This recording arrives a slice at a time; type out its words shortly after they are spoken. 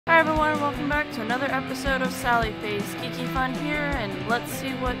everyone, welcome back to another episode of Sally Face. Geeky Fun here, and let's see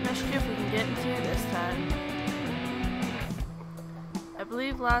what mischief we can get into this time. I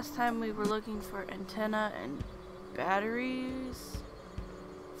believe last time we were looking for antenna and batteries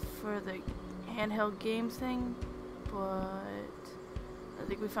for the handheld games thing, but I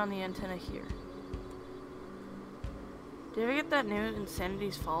think we found the antenna here. Did I get that new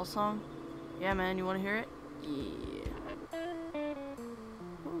Insanity's Fall song? Yeah, man, you want to hear it? Yeah.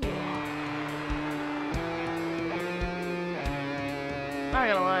 Not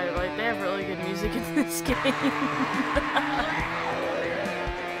gonna lie, like, they have really good music in this game.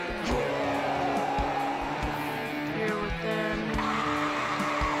 Here with them,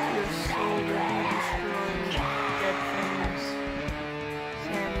 your soul will be destroyed, dead things,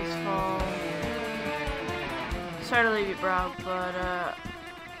 Sandy's Fall. Sorry to leave you, bro, but,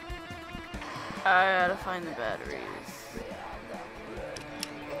 I gotta find the batteries.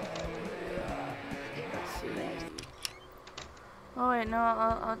 Let's see. Oh wait, no,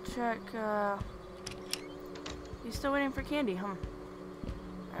 I'll check, you still waiting for candy, huh?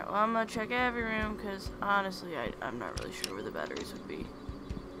 Alright, well I'm gonna check every room, because honestly, I'm not really sure where the batteries would be.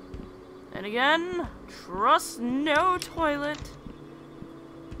 And again, trust no toilet.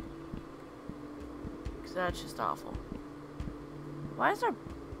 Because that's just awful. Why is our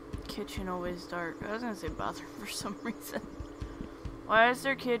kitchen always dark? I was gonna say bathroom for some reason. Why is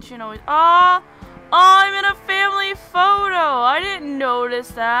their kitchen always... Oh, I'm in a family photo! I didn't notice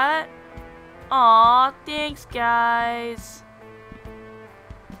that. Aw, thanks guys.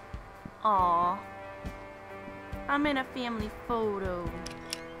 Aw. I'm in a family photo.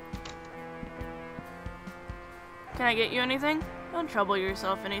 Can I get you anything? Don't trouble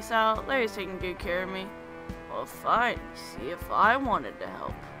yourself any, Sal. Larry's taking good care of me. Well, fine. See if I wanted to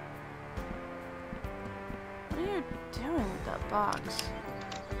help. What are you doing with that box?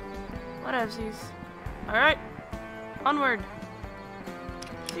 Whatevsies. Alright. Onward.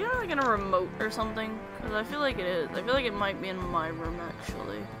 Is he like in a remote or something? Because I feel like it is. I feel like it might be in my room,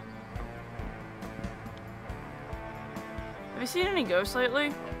 actually. Have you seen any ghosts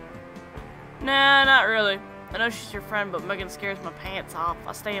lately? Nah, not really. I know she's your friend, but Megan scares my pants off.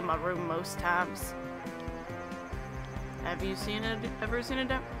 I stay in my room most times. Have you seen it? Ever seen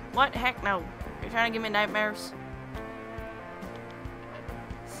it? What? Heck no. You're trying to give me nightmares?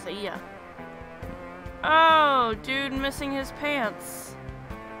 See ya. Oh, dude missing his pants.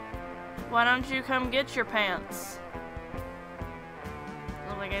 Why don't you come get your pants? Doesn't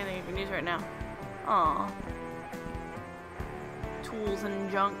look like anything you can use right now. Aw. Tools and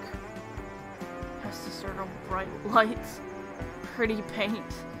junk. Has to start on bright lights. Pretty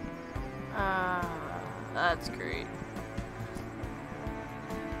paint. That's great.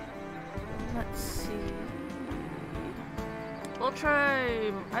 Let's see. We'll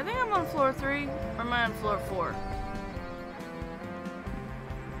try... I think I'm on floor 3. Or am I on floor 4?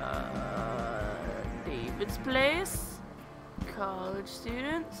 David's place. College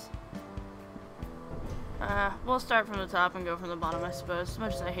students. We'll start from the top and go from the bottom, I suppose. As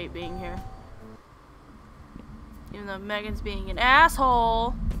much as I hate being here. Even though Megan's being an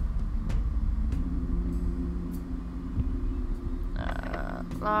asshole.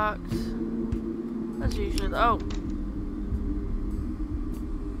 Locked. That's usually the... Oh.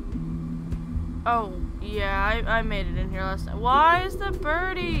 Oh, yeah, I made it in here last time. Why is the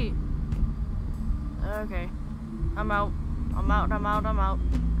birdie? Okay. I'm out. I'm out, I'm out, I'm out.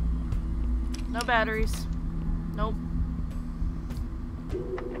 No batteries. Nope.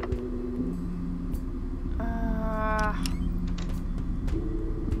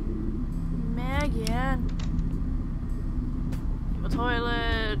 Megan. The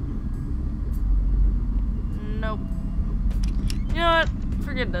toilet. Nope. You know what?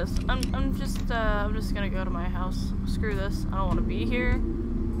 Forget this. I'm just gonna go to my house. Screw this. I don't want to be here.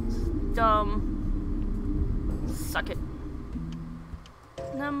 It's dumb. Suck it.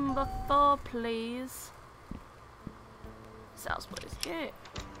 Number 4, please. Sal's place. Yeah.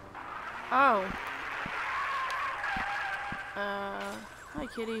 Oh. Hi,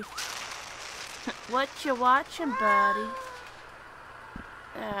 kitty. What you watching, buddy?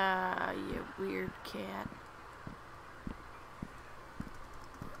 You weird cat.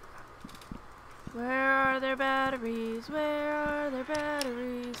 Where are their batteries? Where are their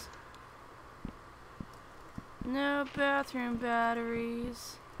batteries? No bathroom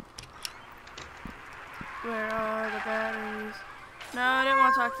batteries. Where are the batteries? No, I didn't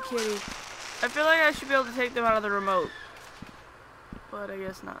want to talk to Kitty. I feel like I should be able to take them out of the remote. But I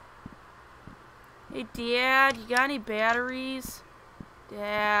guess not. Hey, Dad, you got any batteries?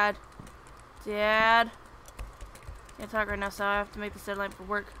 Dad. Can't talk right now, so I have to make this deadline for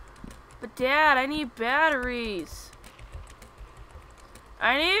work. But Dad, I need batteries.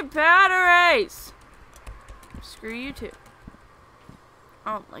 I need batteries! Screw you too.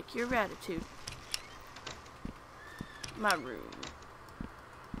 I don't like your attitude. My room.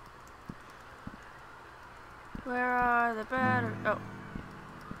 Where are the batteries? Oh.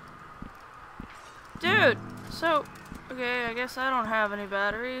 Dude! So, okay, I guess I don't have any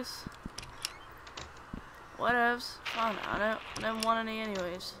batteries. Whatevs. Fine, I don't want any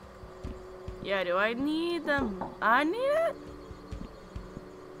anyways. Yeah, do I need them? I need it?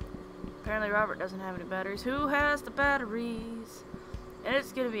 Apparently Robert doesn't have any batteries. Who has the batteries? And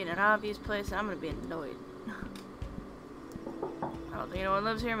it's gonna be in an obvious place, and I'm gonna be annoyed. I don't think anyone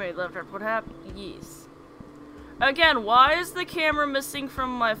lives here. Maybe left after what happened. Yes. Again, why is the camera missing from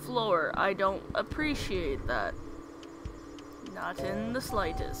my floor? I don't appreciate that. Not in the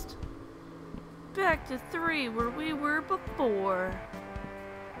slightest. Back to 3 where we were before.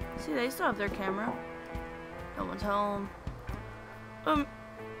 See, they still have their camera. No one's home.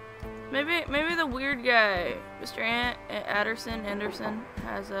 Maybe the weird guy, Mr. Anderson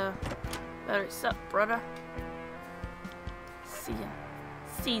has a battery. Sup, brother? See ya.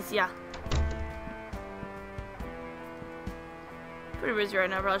 Sees ya. Pretty busy right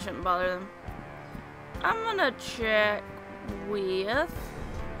now, probably shouldn't bother them. I'm gonna check with...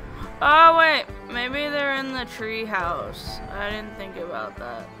 Oh wait, maybe they're in the tree house. I didn't think about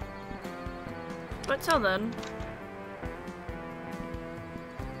that. But till then.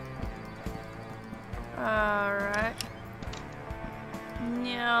 Alright.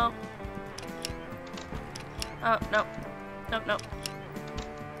 No. Oh, no. Nope, nope.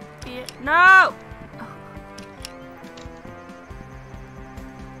 Yeah. No!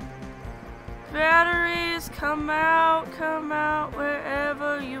 Batteries, come out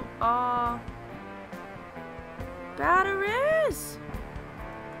wherever you are. Batteries!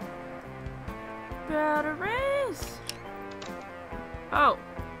 Batteries! Oh.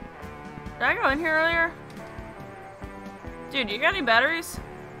 Did I go in here earlier? Dude, you got any batteries?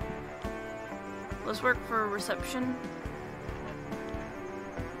 Let's work for reception.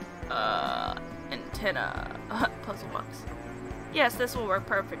 Antenna. Puzzle box. Yes, this will work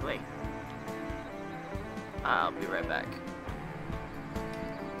perfectly. I'll be right back.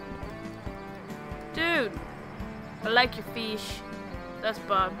 Dude! I like your fish. That's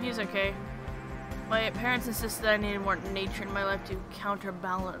Bob. He's okay. My parents insisted I needed more nature in my life to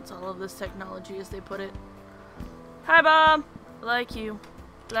counterbalance all of this technology, as they put it. Hi, Bob! I like you.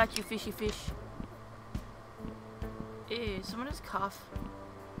 I like you, fishy fish. Ew, someone just cough.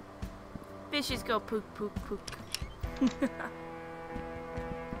 Fishies go pook, pook, pook.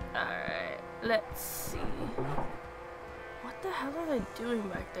 Alright, let's see. What the hell are they doing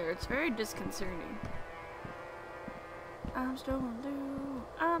back there? It's very disconcerting. I'm strolling through.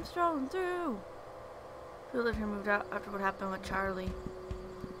 I'm strolling through. Who lived here moved out after what happened with Charlie?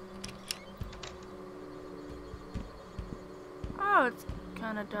 Oh, it's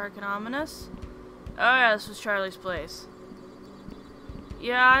kind of dark and ominous. Oh yeah, this was Charlie's place.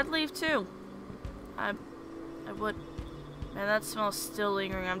 Yeah, I'd leave too. I would. Man, that smell's still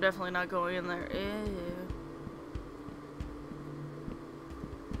lingering. I'm definitely not going in there. Ew.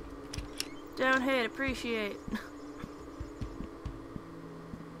 Don't hate, appreciate.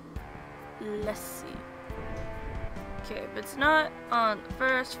 Let's see. Okay, if it's not on the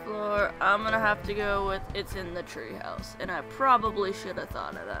first floor, I'm gonna have to go with it's in the treehouse. And I probably should have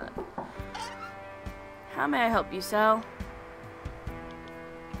thought of that. How may I help you, Sal?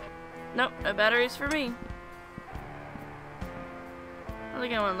 Nope, no batteries for me. I don't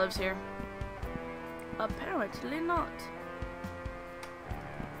think anyone lives here. Apparently not.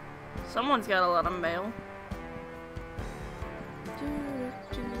 Someone's got a lot of mail.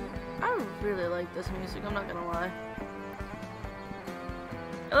 I really like this music, I'm not gonna lie.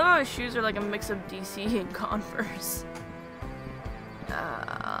 I love how his shoes are like a mix of DC and Converse.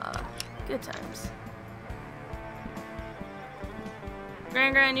 Good times.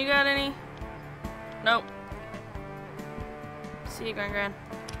 Gran, you got any? Nope. See you, Gran.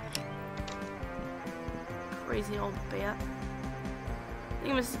 Crazy old bat. I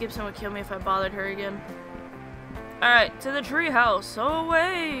think Mrs. Gibson would kill me if I bothered her again. Alright, to the treehouse.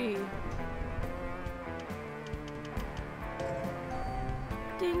 Away!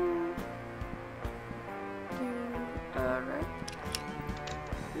 Ding! Alright.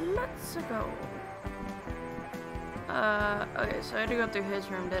 Let's go. Okay, so I had to go through his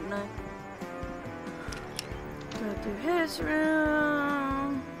room, didn't I? Go through his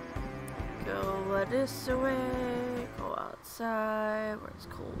room. Go this away. Go outside where it's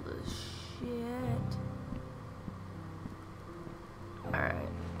cold as shit. Alright.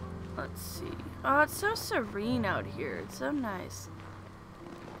 Let's see. Oh, it's so serene out here. It's so nice.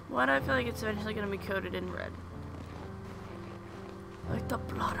 Why do I feel like it's eventually going to be coated in red? Like the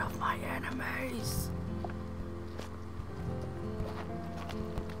blood of my enemies.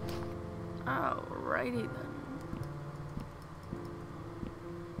 Alrighty then.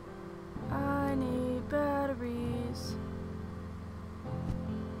 I need batteries.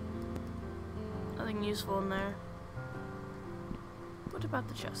 Nothing useful in there. What about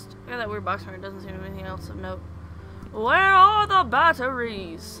the chest? I got that weird box where it doesn't seem to be anything else of note. Where are the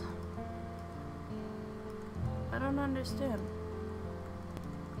batteries? I don't understand.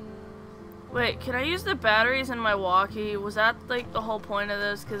 Wait, can I use the batteries in my walkie? Was that like the whole point of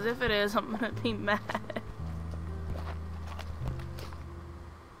this? Because if it is, I'm gonna be mad.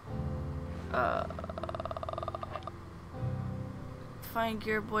 Find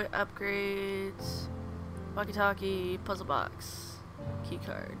Gameboy upgrades. Walkie-talkie, puzzle box, key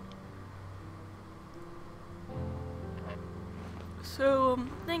card. So I'm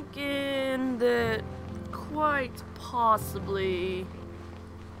thinking that quite possibly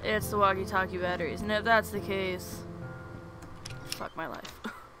it's the walkie-talkie batteries, and if that's the case, fuck my life.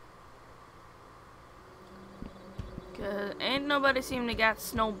 Cause ain't nobody seem to got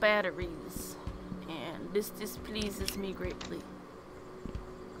no batteries, and this displeases me greatly.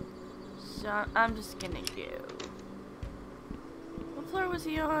 So I'm just gonna go. What floor was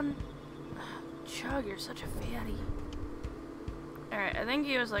he on? Chug, you're such a fatty. Alright, I think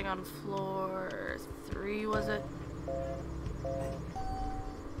he was like on floor 3, was it?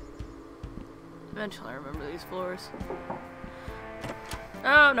 Eventually I remember these floors.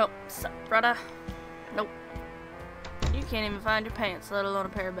 Oh, no. Sup, brother? Nope. You can't even find your pants, let alone a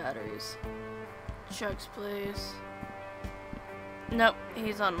pair of batteries. Chug's place. Nope,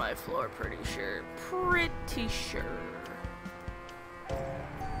 he's on my floor, pretty sure. Pretty sure.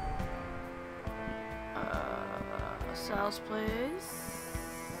 Sal's place.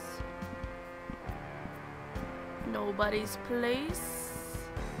 Nobody's place.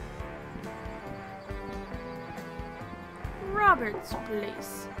 Robert's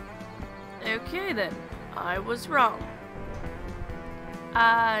place. Okay then, I was wrong.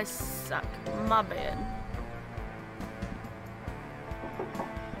 I suck. My bad.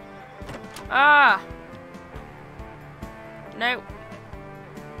 Ah! No.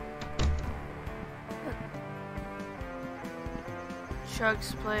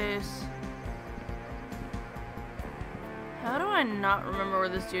 Chug's place. How do I not remember where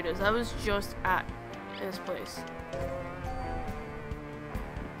this dude is? I was just at his place.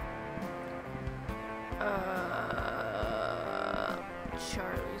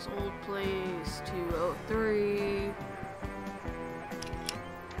 Charlie's old place, 203.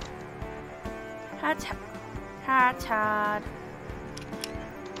 Hi, Todd.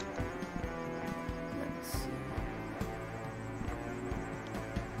 Let's see.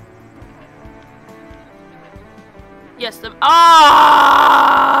 Yes, the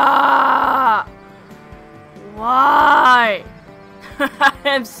why? I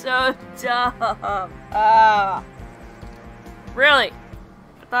am so dumb. Really?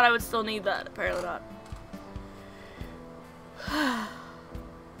 I thought I would still need that. Apparently not.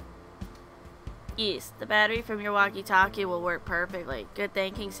 Yes, the battery from your walkie-talkie will work perfectly. Good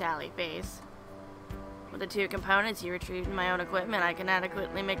thinking, Sally face. With the 2 components you retrieved in my own equipment, I can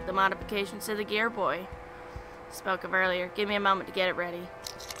adequately make the modifications to the Gameboy. Spoke of earlier. Give me a moment to get it ready.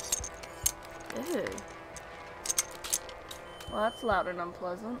 Ew. Well, that's loud and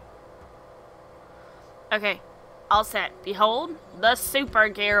unpleasant. Okay, all set. Behold, the Super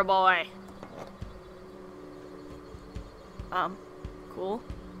Gameboy. Cool.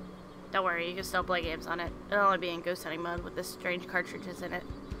 Don't worry, you can still play games on it. It'll only be in ghost hunting mode with the strange cartridges in it.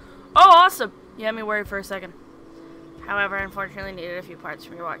 Oh, awesome! You had me worried for a second. However, I unfortunately needed a few parts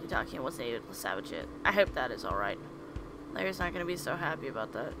from your walkie-talkie and wasn't able to salvage it. I hope that is alright. Larry's not going to be so happy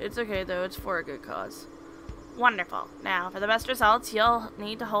about that. It's okay though, it's for a good cause. Wonderful. Now, for the best results, you'll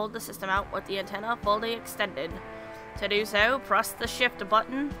need to hold the system out with the antenna fully extended. To do so, press the shift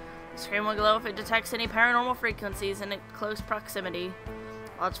button. The screen will glow if it detects any paranormal frequencies in close proximity.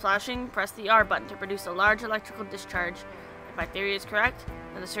 While it's flashing, press the R button to produce a large electrical discharge. If my theory is correct,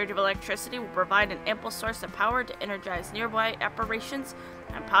 then the surge of electricity will provide an ample source of power to energize nearby apparitions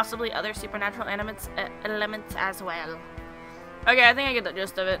and possibly other supernatural elements as well. Okay, I think I get the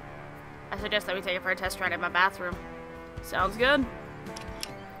gist of it. I suggest that we take it for a test ride in my bathroom. Sounds good.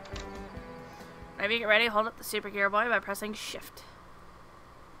 Whenever you get ready, hold up the Super Gameboy by pressing shift.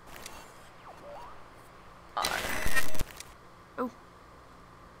 Oh.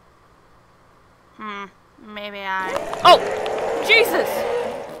 Maybe I... Oh! Jesus!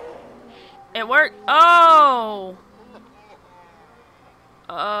 It worked. Oh!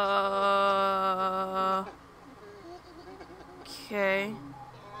 Okay.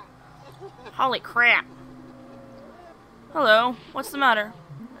 Holy crap. Hello, what's the matter?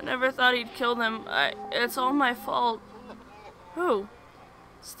 I never thought he'd kill them. It's all my fault. Who?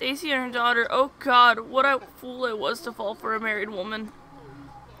 Stacy and her daughter. Oh God, what a fool I was to fall for a married woman.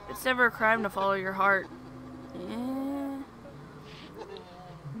 It's never a crime to follow your heart. Yeah.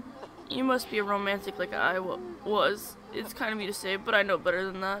 You must be a romantic like I was. It's kind of you to say, but I know better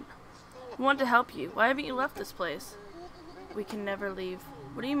than that. I want to help you. Why haven't you left this place? We can never leave.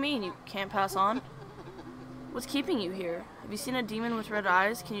 What do you mean you can't pass on? What's keeping you here? Have you seen a demon with red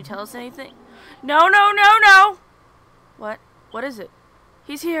eyes? Can you tell us anything? No, no, no, no! What? What is it?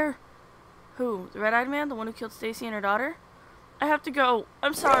 He's here. Who? The red-eyed man? The one who killed Stacy and her daughter? I have to go.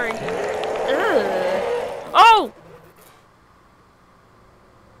 I'm sorry. Ugh. Oh!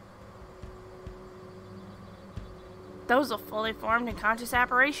 That was a fully formed and conscious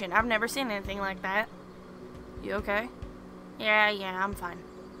apparition. I've never seen anything like that. You okay? Yeah, I'm fine.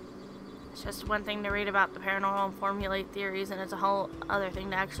 It's just one thing to read about the paranormal and formulate theories, and it's a whole other thing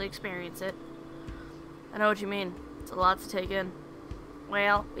to actually experience it. I know what you mean. It's a lot to take in.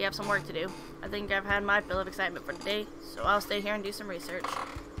 Well, we have some work to do. I think I've had my fill of excitement for today, so I'll stay here and do some research.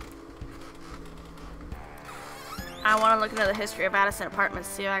 I want to look into the history of Addison Apartments,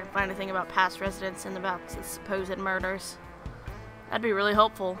 see if I can find anything about past residents and about the supposed murders. That'd be really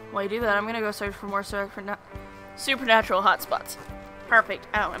helpful. While you do that, I'm going to go search for more supernatural hotspots. Perfect.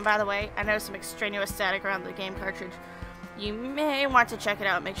 Oh, and by the way, I noticed some extraneous static around the game cartridge. You may want to check it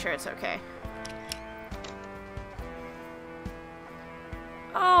out and make sure it's okay.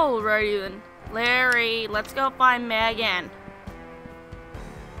 Alrighty then. Larry, let's go find Megan.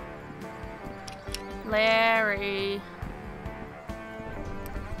 Larry.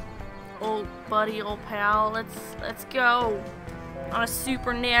 Old buddy, old pal, let's go on a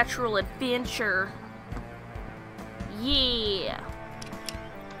supernatural adventure. Yeah.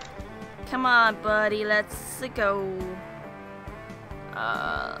 Come on, buddy, let's go.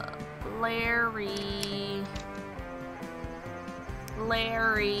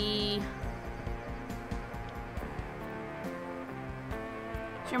 Larry.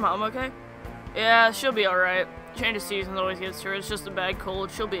 Is your mom okay? Yeah, she'll be alright. Change of seasons always gets to her. It's just a bad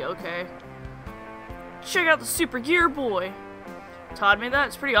cold. She'll be okay. Check out the Super Gear Boy. Todd made that?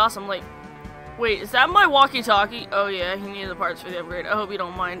 It's pretty awesome. Like, wait, is that my walkie-talkie? Oh yeah, he needed the parts for the upgrade. I hope you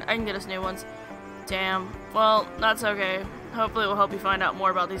don't mind. I can get us new ones. Damn. Well, that's okay. Hopefully it will help you find out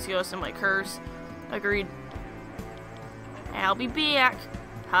more about these ghosts and my curse. Agreed. I'll be back.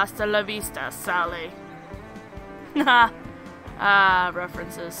 Hasta la vista, Sally.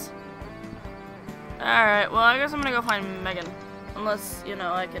 References. Alright, well, I guess I'm gonna go find Megan. Unless, you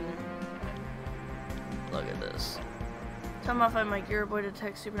know, I can... Look at this. Tell me if I my Gear Boy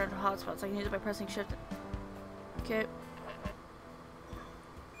detect supernatural hotspots. I can use it by pressing shift. Okay.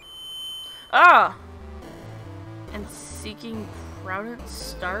 Ah! And seeking crowded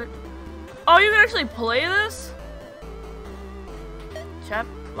start? Oh, you can actually play this?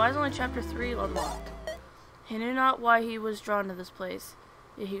 Why is only chapter 3 unlocked? He knew not why he was drawn to this place,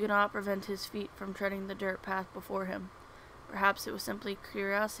 yet he could not prevent his feet from treading the dirt path before him. Perhaps it was simply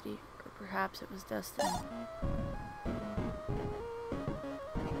curiosity, or perhaps it was destiny.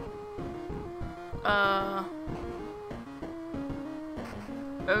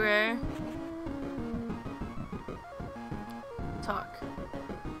 Okay. Talk.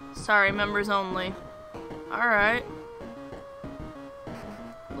 Sorry, members only. Alright.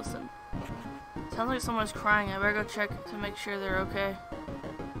 Listen. Sounds like someone's crying. I better go check to make sure they're okay.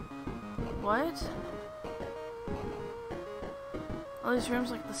 What? All these rooms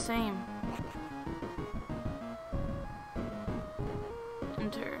look the same.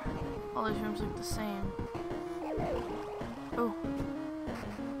 Enter. All these rooms look the same. Oh.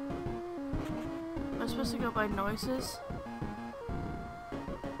 Am I supposed to go by noises?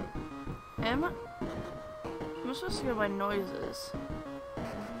 Am I? I'm supposed to go by noises.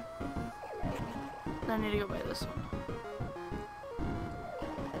 I need to go by this one.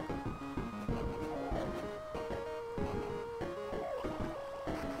 I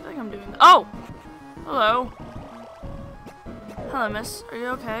think I'm doing that. Oh! Hello. Hello, miss. Are you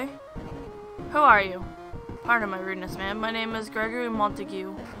okay? Who are you? Pardon my rudeness, ma'am. My name is Gregory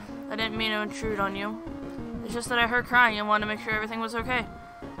Montague. I didn't mean to intrude on you. It's just that I heard crying and wanted to make sure everything was okay.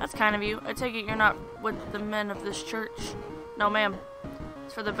 That's kind of you. I take it you're not with the men of this church. No, ma'am.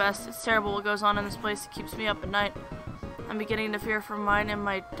 It's for the best. It's terrible what goes on in this place. It keeps me up at night. I'm beginning to fear for mine and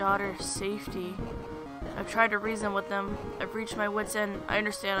my daughter's safety. I've tried to reason with them. I've reached my wits' end. I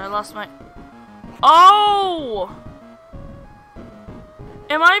understand. I lost my... Oh!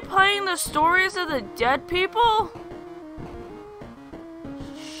 Am I playing the stories of the dead people?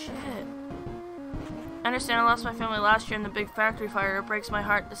 Shit. I understand I lost my family last year in the big factory fire. It breaks my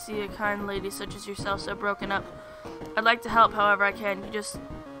heart to see a kind lady such as yourself so broken up. I'd like to help however I can. You just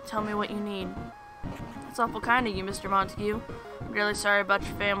tell me what you need. That's awful kind of you, Mr. Montague. I'm really sorry about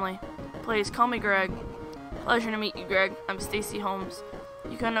your family. Please, call me Greg. Pleasure to meet you, Greg. I'm Stacy Holmes.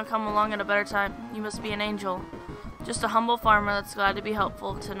 You couldn't have come along at a better time. You must be an angel. Just a humble farmer that's glad to be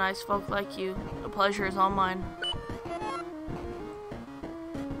helpful to nice folk like you. The pleasure is all mine.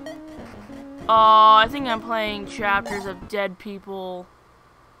 Oh, I think I'm playing chapters of dead people.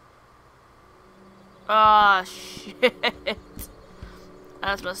 Ah, shit.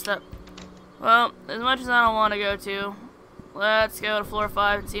 That's messed up. Well, as much as I don't want to go to, let's go to floor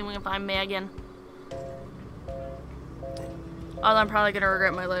 5 and see if we can find Megan. Although I'm probably going to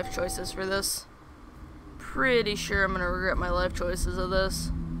regret my life choices for this. Pretty sure I'm going to regret my life choices of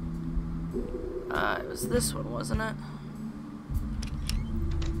this. It was this one, wasn't it?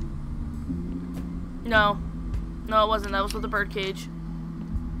 No. No, it wasn't. That was with the birdcage.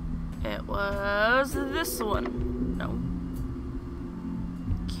 It was this one. No.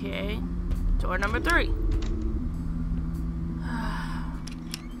 Okay. Door number 3.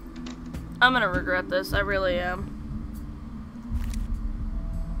 I'm gonna regret this. I really am.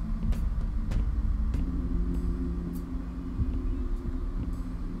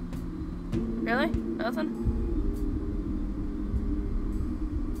 Really? Nothing?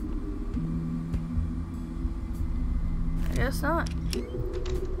 I guess not.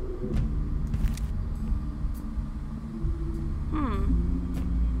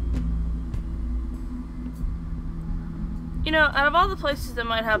 You know, out of all the places that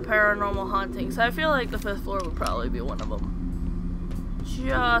might have paranormal hauntings, I feel like the 5th floor would probably be one of them.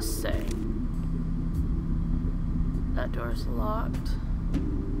 Just saying. That door's locked.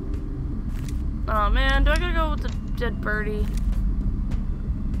 Oh man, do I gotta go with the dead birdie?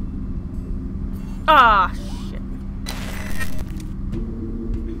 Ah, shit.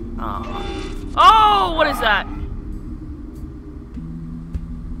 Oh. Oh, what is that?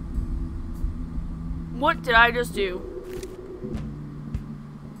 What did I just do?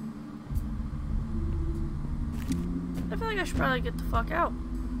 I feel like I should probably get the fuck out.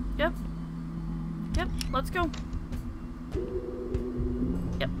 Yep. Yep, let's go.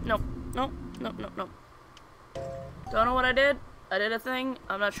 Yep, nope. Nope, nope, nope, nope. Don't know what I did. I did a thing.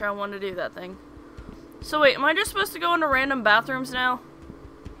 I'm not sure I want to do that thing. So wait, am I just supposed to go into random bathrooms now?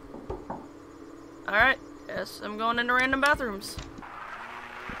 Alright, yes, I'm going into random bathrooms.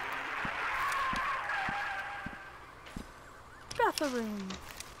 Bathroom.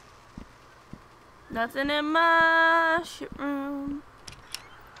 Nothing in my shit room.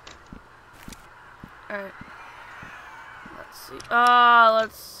 Alright. Let's see.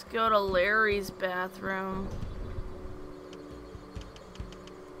 Let's go to Larry's bathroom.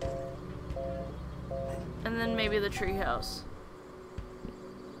 And then maybe the treehouse.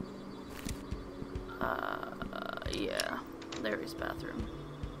 Yeah. Larry's bathroom.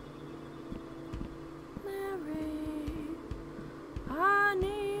 Larry, I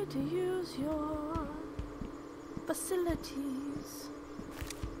need to use your facilities.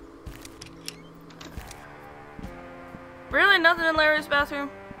 Really? Nothing in Larry's bathroom?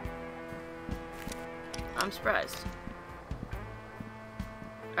 I'm surprised.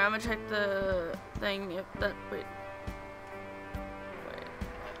 Alright, I'm gonna check the thing if that. Wait.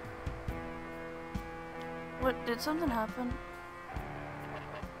 What? Did something happen?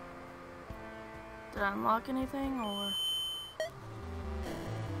 Did I unlock anything or?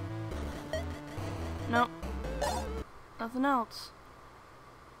 Nope. Nothing else.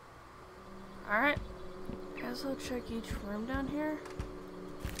 Alright. Guess I'll check each room down here.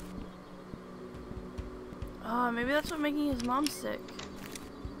 Oh, maybe that's what's making his mom sick.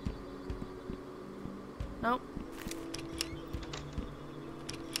 Nope.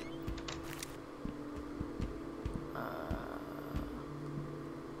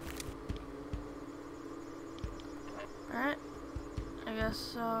 Alright. I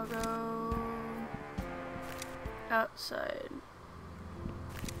guess I'll go outside.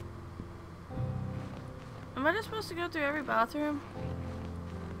 Am I just supposed to go through every bathroom?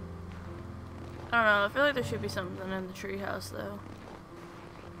 I don't know. I feel like there should be something in the treehouse, though.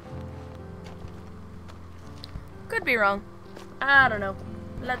 Could be wrong. I don't know.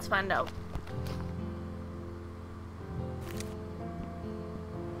 Let's find out.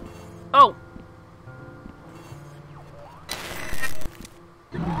 Oh!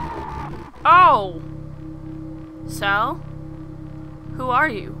 Oh! Sal? Who are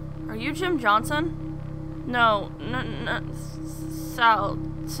you? Are you Jim Johnson? No, Sal,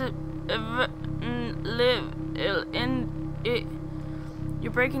 live in it.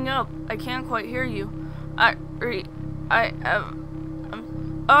 You're breaking up. I can't quite hear you. I'm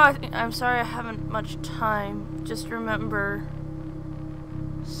sorry, I haven't much time. Just remember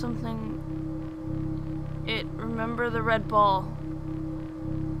something. Remember the red ball.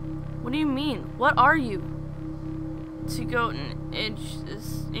 What do you mean? What are you? To go and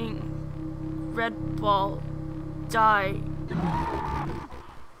red ball die.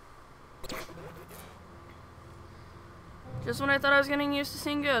 Just when I thought I was getting used to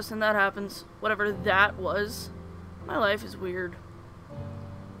seeing ghosts, and that happens. Whatever that was. My life is weird.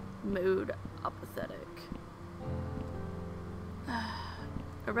 Mood apathetic.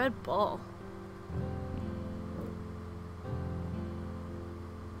 A red ball.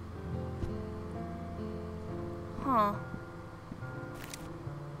 Huh.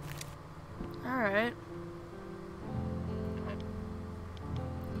 Alright.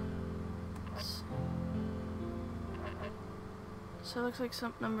 So it looks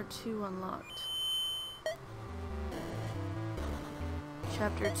like number 2 unlocked.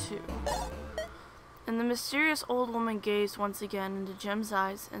 Chapter 2. And the mysterious old woman gazed once again into Jim's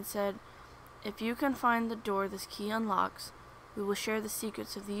eyes and said, "If you can find the door this key unlocks, we will share the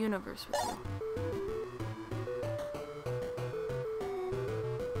secrets of the universe with you."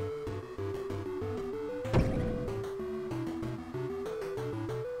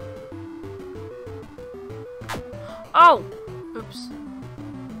 Oh! Oops.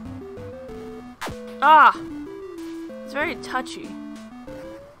 Ah! It's very touchy.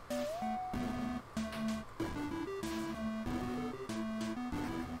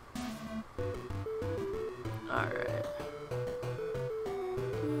 Alright.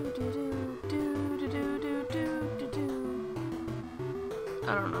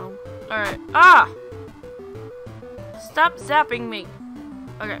 I don't know. Alright. Ah! Stop zapping me.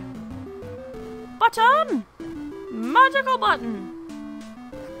 Okay. Button! Magical button!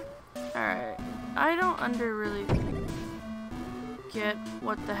 Alright. I don't really get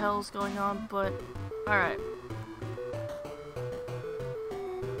what the hell's going on, but alright.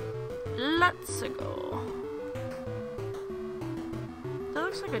 Let's go. That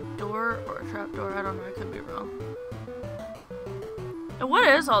looks like a door or a trap door. I don't know. I could be wrong. And what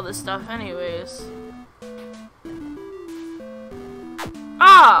is all this stuff anyways?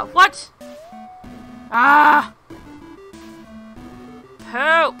 Ah! What? Ah!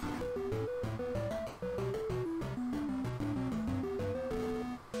 Help!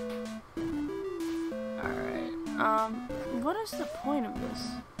 Alright, what is the point of this?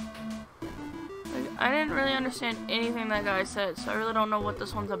 Like, I didn't really understand anything that guy said, so I really don't know what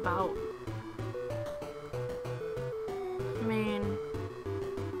this one's about. I mean,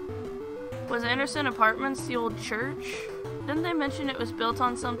 was Anderson Apartments the old church? Didn't they mention it was built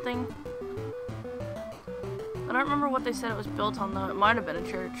on something? I don't remember what they said it was built on, though. It might have been a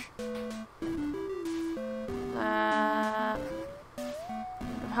church. That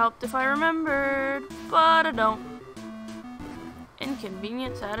would have helped if I remembered, but I don't.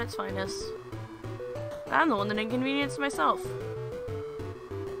 Inconvenience at its finest. I'm the one that inconvenienced myself.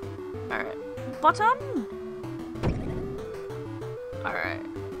 Alright. Button! Alright.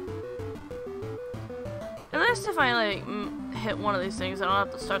 At least if I, like, hit one of these things, I don't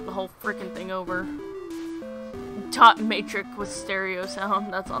have to start the whole freaking thing over. Dot matrix with stereo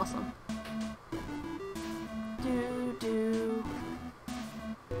sound. That's awesome.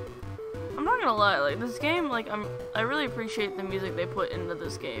 I'm not gonna lie, like this game, like I really appreciate the music they put into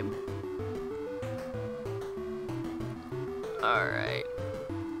this game. Alright.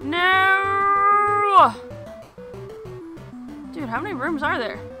 No! Dude, how many rooms are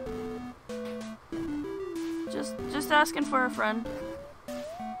there? Just asking for a friend.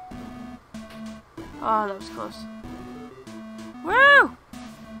 Oh, that was close. Woo!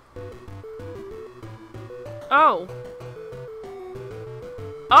 Oh.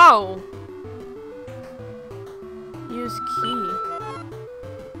 Oh. Use key.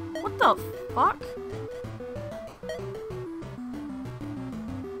 What the fuck?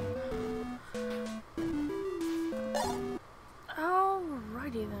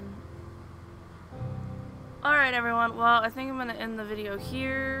 Alrighty then. Alright everyone, well I think I'm gonna end the video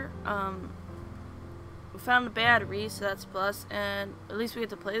here. We found a battery, so that's a plus, and at least we get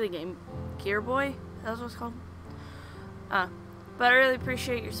to play the game. Gameboy? That's what it's called? But I really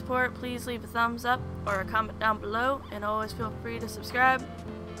appreciate your support. Please leave a thumbs up or a comment down below, and always feel free to subscribe.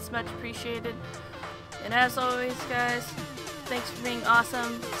 It's much appreciated. And as always, guys, thanks for being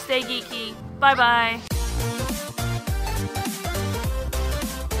awesome. Stay geeky. Bye-bye.